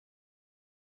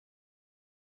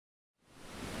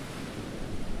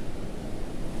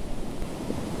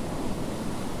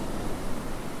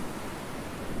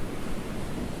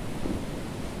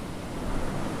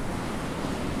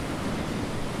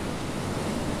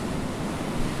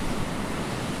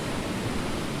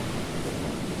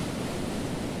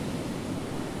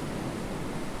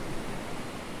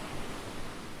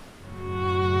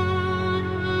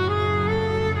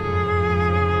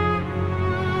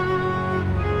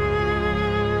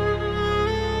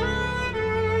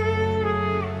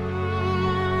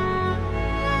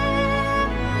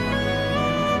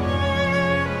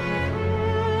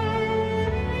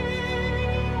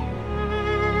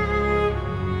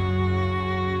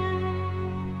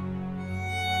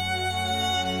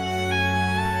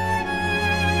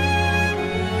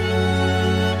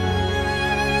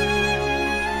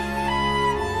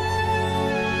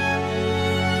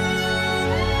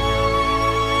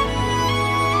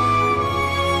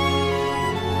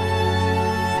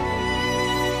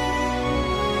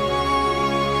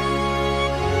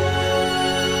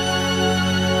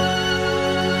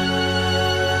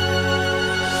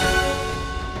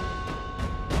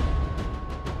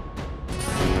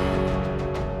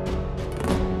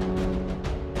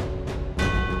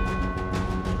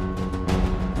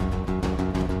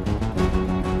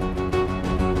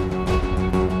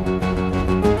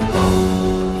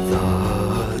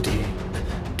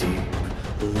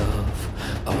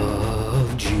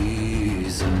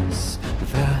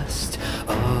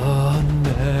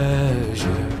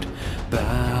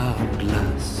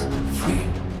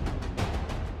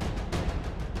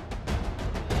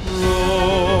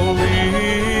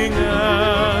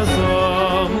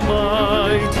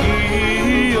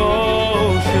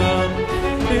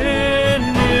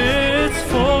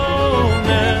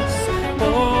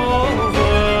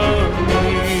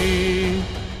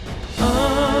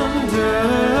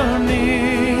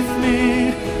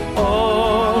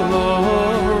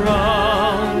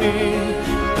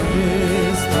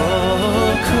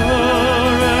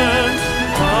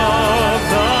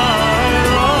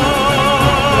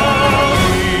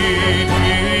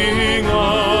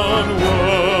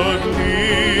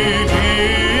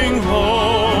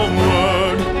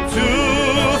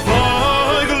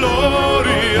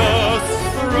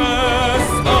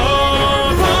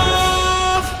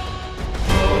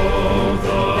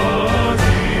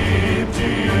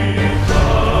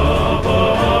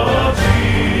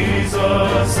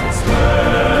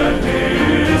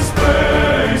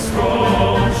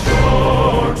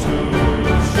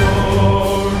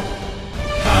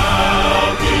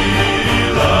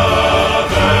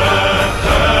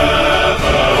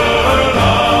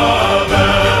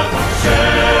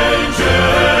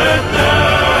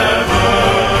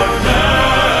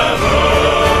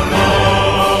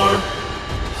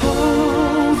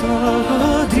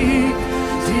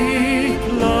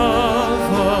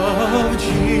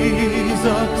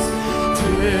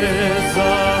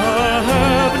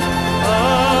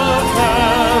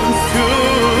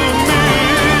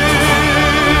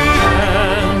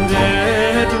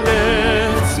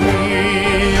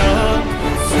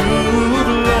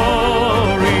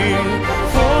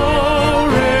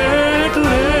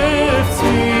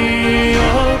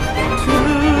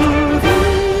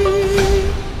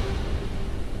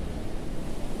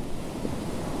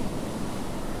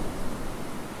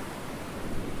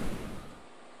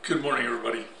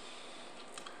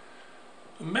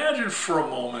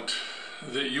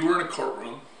that you were in a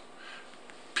courtroom.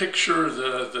 Picture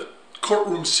the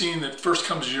courtroom scene that first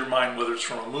comes to your mind, whether it's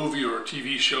from a movie or a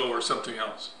TV show or something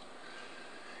else.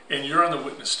 And you're on the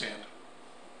witness stand.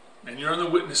 And you're on the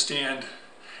witness stand,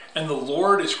 and the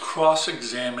Lord is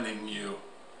cross-examining you.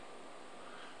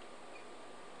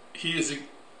 He is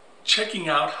checking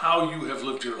out how you have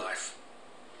lived your life.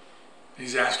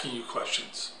 He's asking you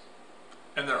questions,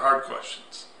 and they're hard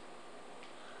questions.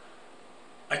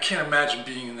 I can't imagine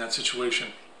being in that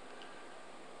situation.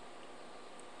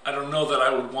 I don't know that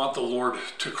I would want the Lord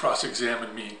to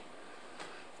cross-examine me,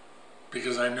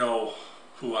 because I know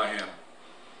who I am.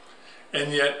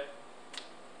 And yet,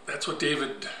 that's what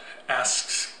David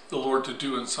asks the Lord to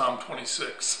do in Psalm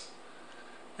 26.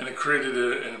 And it created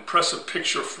an impressive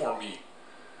picture for me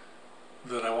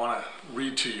that I want to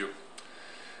read to you. It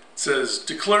says,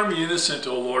 "Declare me innocent,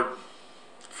 O Lord,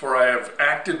 for I have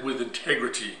acted with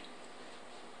integrity.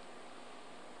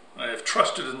 I have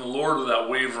trusted in the Lord without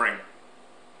wavering.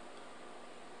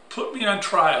 Put me on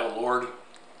trial, Lord,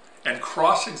 and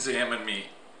cross-examine me.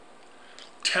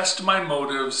 Test my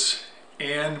motives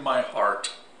and my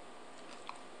heart.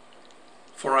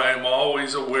 For I am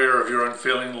always aware of your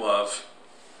unfailing love,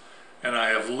 and I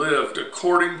have lived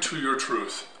according to your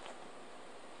truth.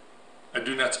 I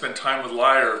do not spend time with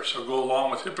liars or go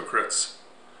along with hypocrites.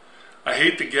 I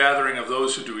hate the gathering of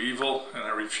those who do evil, and I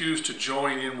refuse to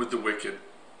join in with the wicked.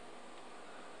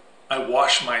 I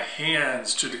wash my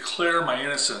hands to declare my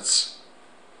innocence.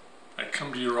 I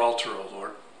come to your altar, O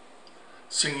Lord,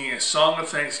 singing a song of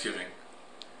thanksgiving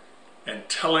and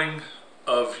telling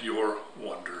of your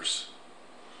wonders."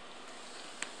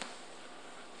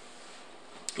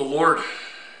 The Lord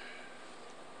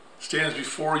stands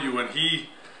before you, and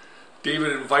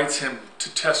David invites him to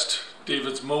test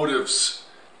David's motives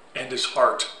and his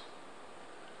heart.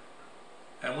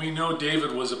 And we know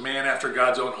David was a man after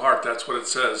God's own heart. That's what it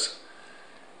says.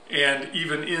 And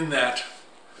even in that,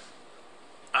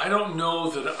 I don't know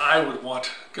that I would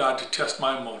want God to test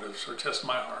my motives or test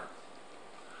my heart.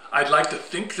 I'd like to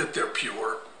think that they're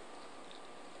pure,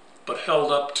 but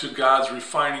held up to God's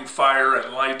refining fire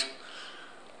and light,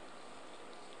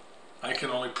 I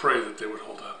can only pray that they would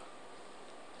hold up.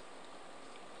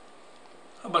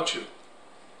 How about you?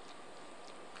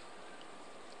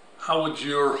 How would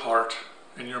your heart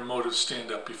and your motives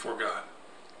stand up before God?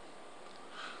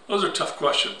 Those are tough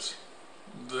questions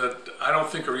that I don't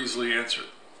think are easily answered.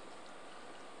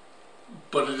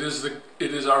 But it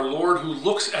is our Lord who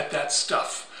looks at that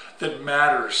stuff that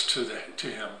matters to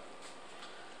him.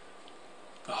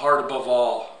 The heart above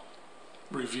all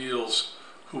reveals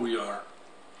who we are.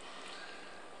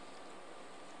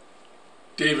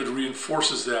 David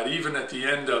reinforces that even at the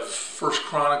end of 1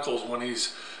 Chronicles when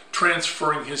he's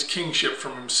transferring his kingship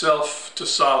from himself to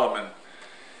Solomon.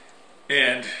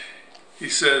 And he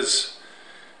says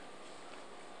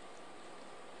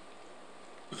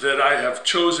that I have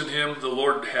chosen him, the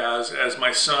Lord has, as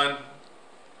my son,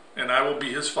 and I will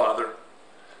be his father.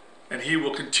 And he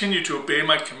will continue to obey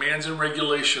my commands and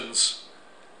regulations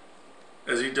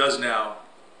as he does now.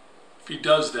 If he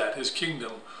does that, his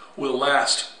kingdom will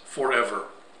last forever.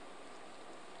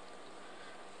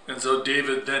 And so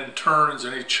David then turns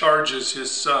and he charges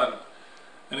his son.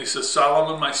 And he says,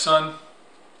 Solomon, my son,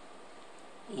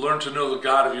 learn to know the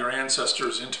God of your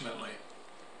ancestors intimately.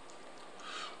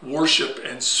 Worship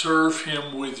and serve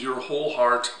him with your whole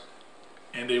heart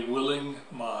and a willing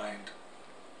mind.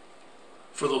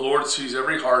 For the Lord sees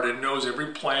every heart and knows every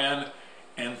plan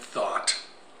and thought.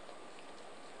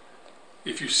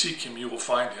 If you seek him, you will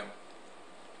find him.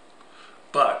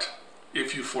 But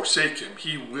if you forsake him,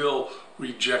 he will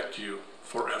reject you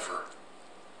forever.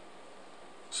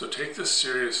 So take this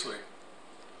seriously.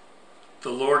 The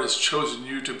Lord has chosen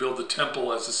you to build the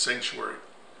temple as a sanctuary.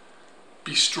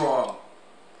 Be strong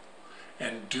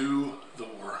and do the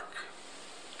work.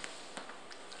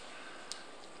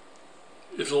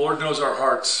 If the Lord knows our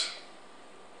hearts,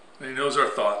 and he knows our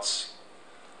thoughts,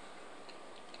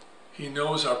 he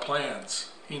knows our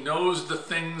plans, he knows the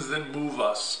things that move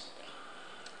us.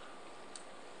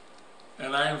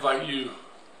 And I invite you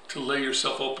to lay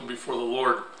yourself open before the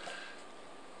Lord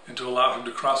and to allow him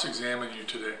to cross-examine you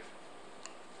today.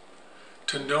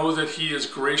 To know that he is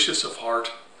gracious of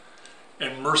heart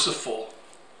and merciful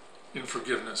in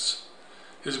forgiveness.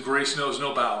 His grace knows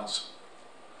no bounds.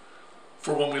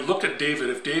 For when we look at David,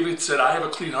 if David said, I have a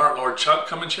clean heart, Lord,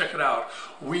 come and check it out,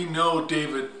 we know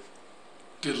David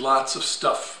did lots of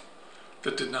stuff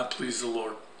that did not please the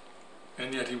Lord.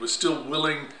 And yet he was still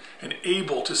willing and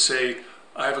able to say,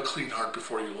 I have a clean heart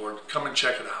before you, Lord. Come and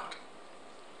check it out.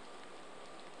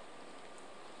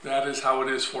 That is how it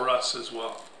is for us as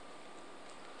well.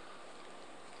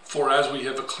 For as we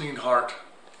have a clean heart,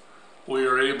 we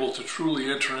are able to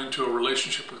truly enter into a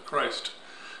relationship with Christ,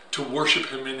 to worship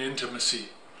him in intimacy,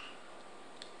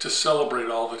 to celebrate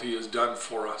all that he has done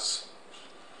for us.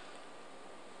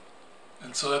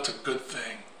 And so that's a good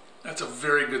thing. That's a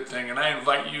very good thing. And I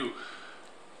invite you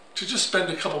to just spend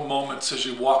a couple moments as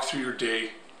you walk through your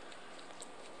day,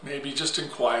 maybe just in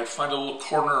quiet, find a little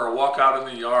corner or walk out in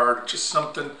the yard, just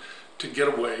something to get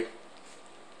away,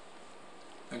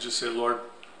 and just say, Lord,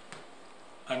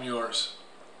 I'm yours.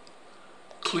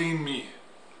 Clean me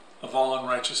of all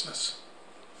unrighteousness.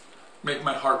 Make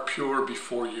my heart pure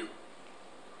before you.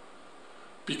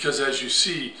 Because as you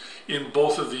see in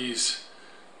both of these,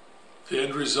 the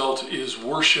end result is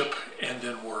worship and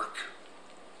then work.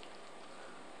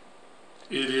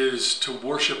 It is to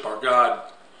worship our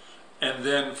God. And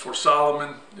then for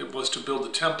Solomon, it was to build a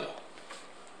temple.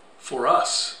 For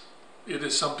us, it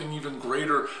is something even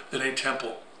greater than a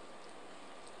temple.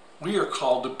 We are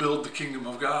called to build the kingdom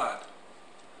of God.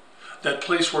 That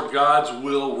place where God's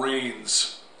will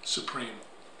reigns supreme.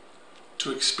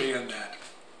 To expand that.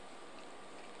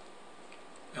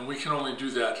 And we can only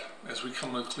do that as we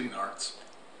come with clean hearts.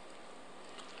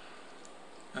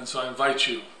 And so I invite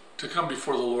you to come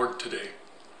before the Lord today,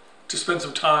 to spend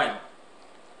some time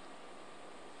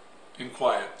in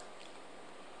quiet,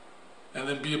 and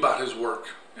then be about his work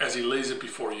as he lays it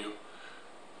before you,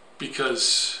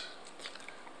 because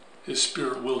his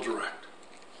Spirit will direct.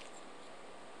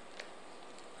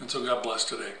 And so God bless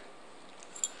today.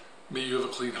 May you have a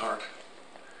clean heart,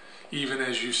 even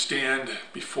as you stand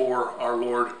before our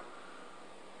Lord,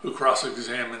 who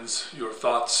cross-examines your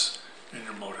thoughts and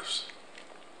your motives.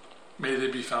 May they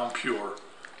be found pure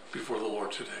before the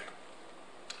Lord today.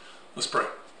 Let's pray.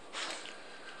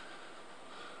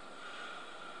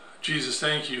 Jesus,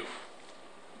 thank you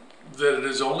that it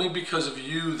is only because of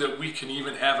you that we can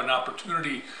even have an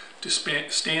opportunity to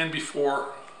stand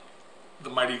before the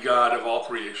mighty God of all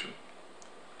creation.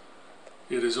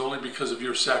 It is only because of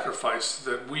your sacrifice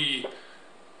that we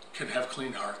can have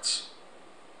clean hearts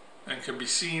and can be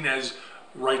seen as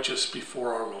righteous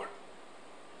before our Lord.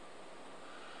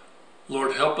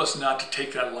 Lord, help us not to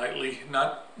take that lightly,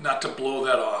 not to blow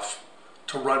that off,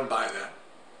 to run by that,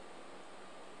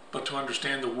 but to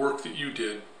understand the work that you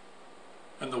did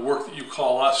and the work that you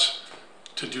call us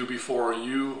to do before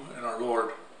you and our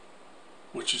Lord,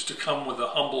 which is to come with a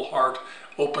humble heart,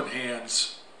 open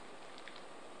hands,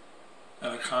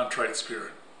 and a contrite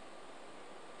spirit.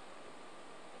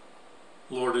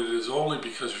 Lord, it is only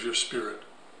because of your Spirit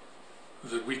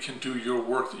that we can do your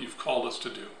work that you've called us to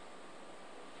do.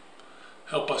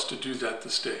 Help us to do that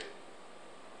this day.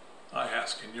 I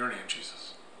ask in your name,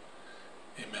 Jesus.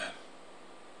 Amen.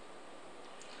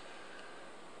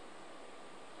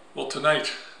 Well,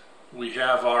 tonight we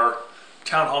have our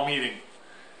town hall meeting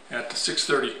at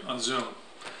 6:30 on Zoom.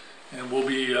 And we'll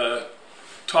be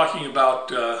talking about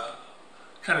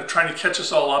kind of trying to catch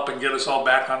us all up and get us all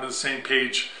back onto the same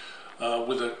page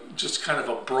with just kind of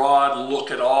a broad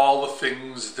look at all the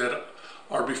things that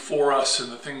are before us and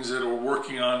the things that we're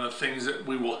working on, the things that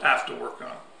we will have to work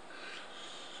on.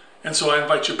 And so I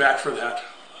invite you back for that.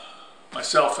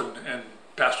 Myself and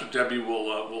Pastor Debbie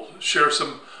will share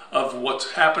some of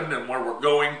what's happened and where we're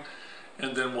going,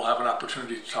 and then we'll have an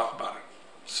opportunity to talk about it.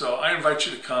 So I invite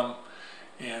you to come,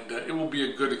 and it will be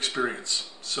a good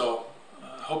experience. So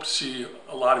I hope to see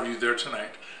a lot of you there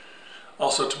tonight.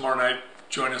 Also tomorrow night,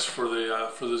 join us for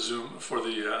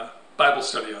the Bible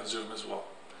study on Zoom as well.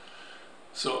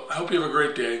 So I hope you have a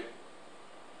great day,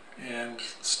 and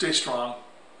stay strong.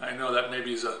 I know that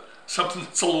maybe is something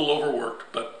that's a little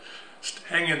overworked, but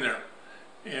hang in there.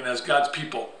 And as God's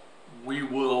people, we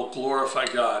will glorify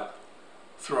God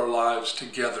through our lives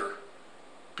together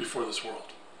before this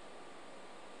world.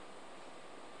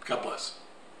 God bless.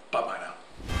 Bye-bye.